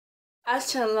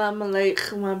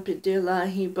Assalamualaikum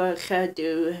warahmatullahi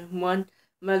wabarakatuh.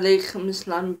 Walaikum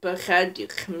assalam wabarakatuh,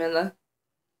 Camilla.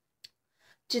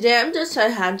 Today I'm just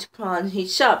learning how to put on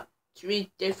hijab.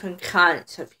 3 different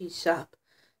kinds of hijab.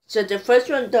 So the first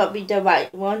one, that'll be the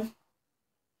white one.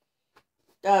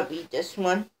 That'll be this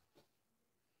one.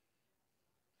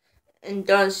 And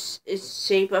thus is the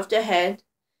shape of the head.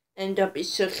 And that'll be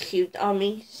so cute on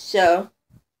me. So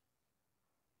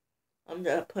I'm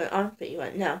gonna put it on for you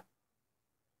right now.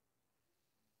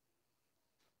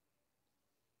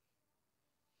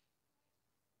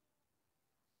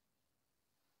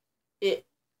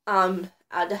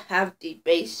 I'd have the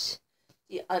base,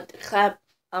 the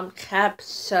cap,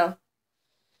 so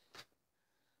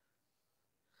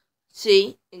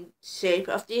see, in shape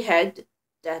of the head,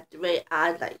 that's the way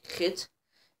I like it.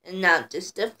 And now this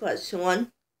is the first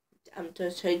one. I'm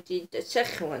going to show you the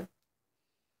second one.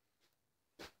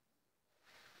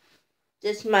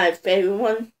 This is my favorite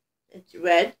one. It's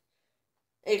red.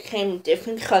 It came in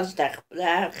different colors like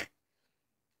black.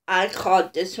 I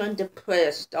called this one the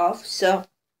prayer staff, so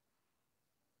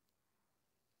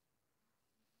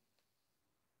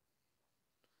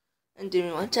and give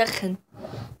me 1 second.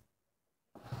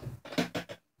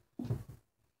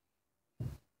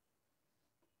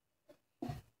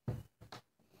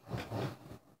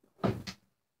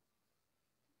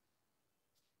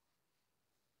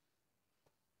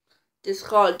 This is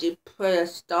called the prayer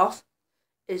staff.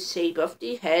 It's shape of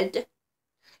the head.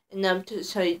 And I'm to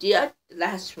show you the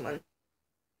last one.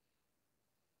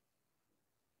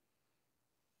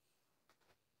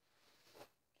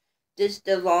 This is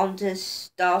the longest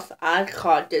stuff. I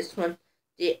call this one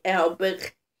the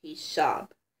Arabic hijab.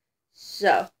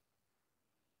 So,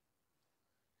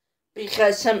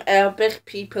 because some Arabic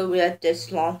people wear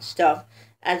this long stuff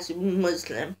as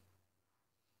Muslim.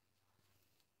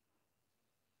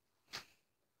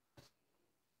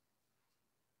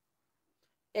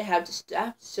 I have the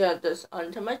strap so this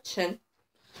under my chin.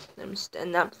 Let me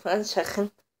stand up for a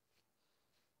second.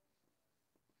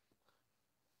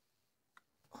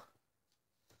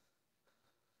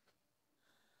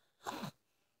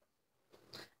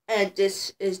 And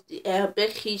this is the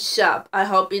Arabic hijab. I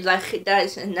hope you like it,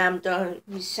 guys, and I'm going to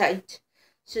recite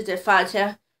Surah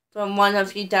Al-Fatiha from one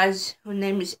of you guys whose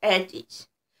name is Eddies.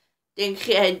 Thank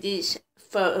you, Eddies,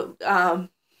 for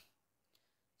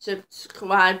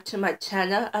subscribe to my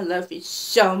channel. I love you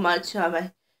so much. You're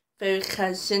my favorite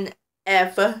cousin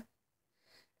ever.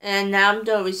 And now I'm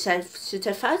going to recite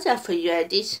Surah Al-Fatiha for you,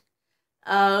 Eddies.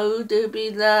 A'udhu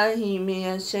billahi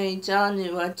minash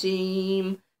shaitanir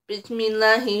rajim.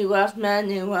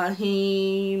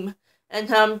 Bismillahirrahmanirrahim.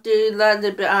 Alhamdulillah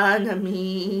rabbil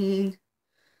alameen.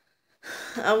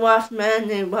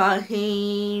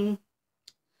 Ar-Rahmanir-Rahim.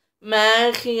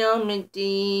 Maliki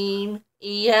yawmiddin.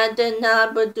 Iyyaka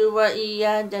na'budu wa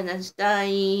iyyaka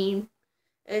nasta'in.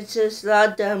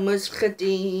 Siratal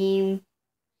mustaqim.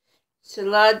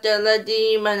 Siratal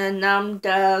ladzina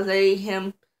an'amta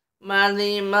alayhim.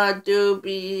 Ghayril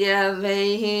maghdubi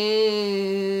alayhim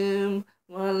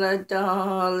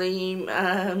waladhdallin.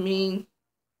 Amin.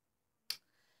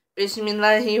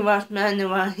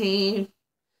 Bismillahirrahmanirrahim.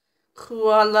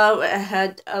 Huwallahu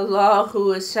ahad,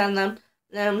 Allahu as-samad,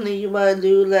 lam yalid wa lam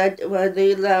yulad wa lam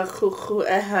yakul lahu kufuwan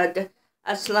ahad.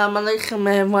 Assalamu alaikum,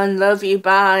 everyone. Love you.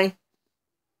 Bye.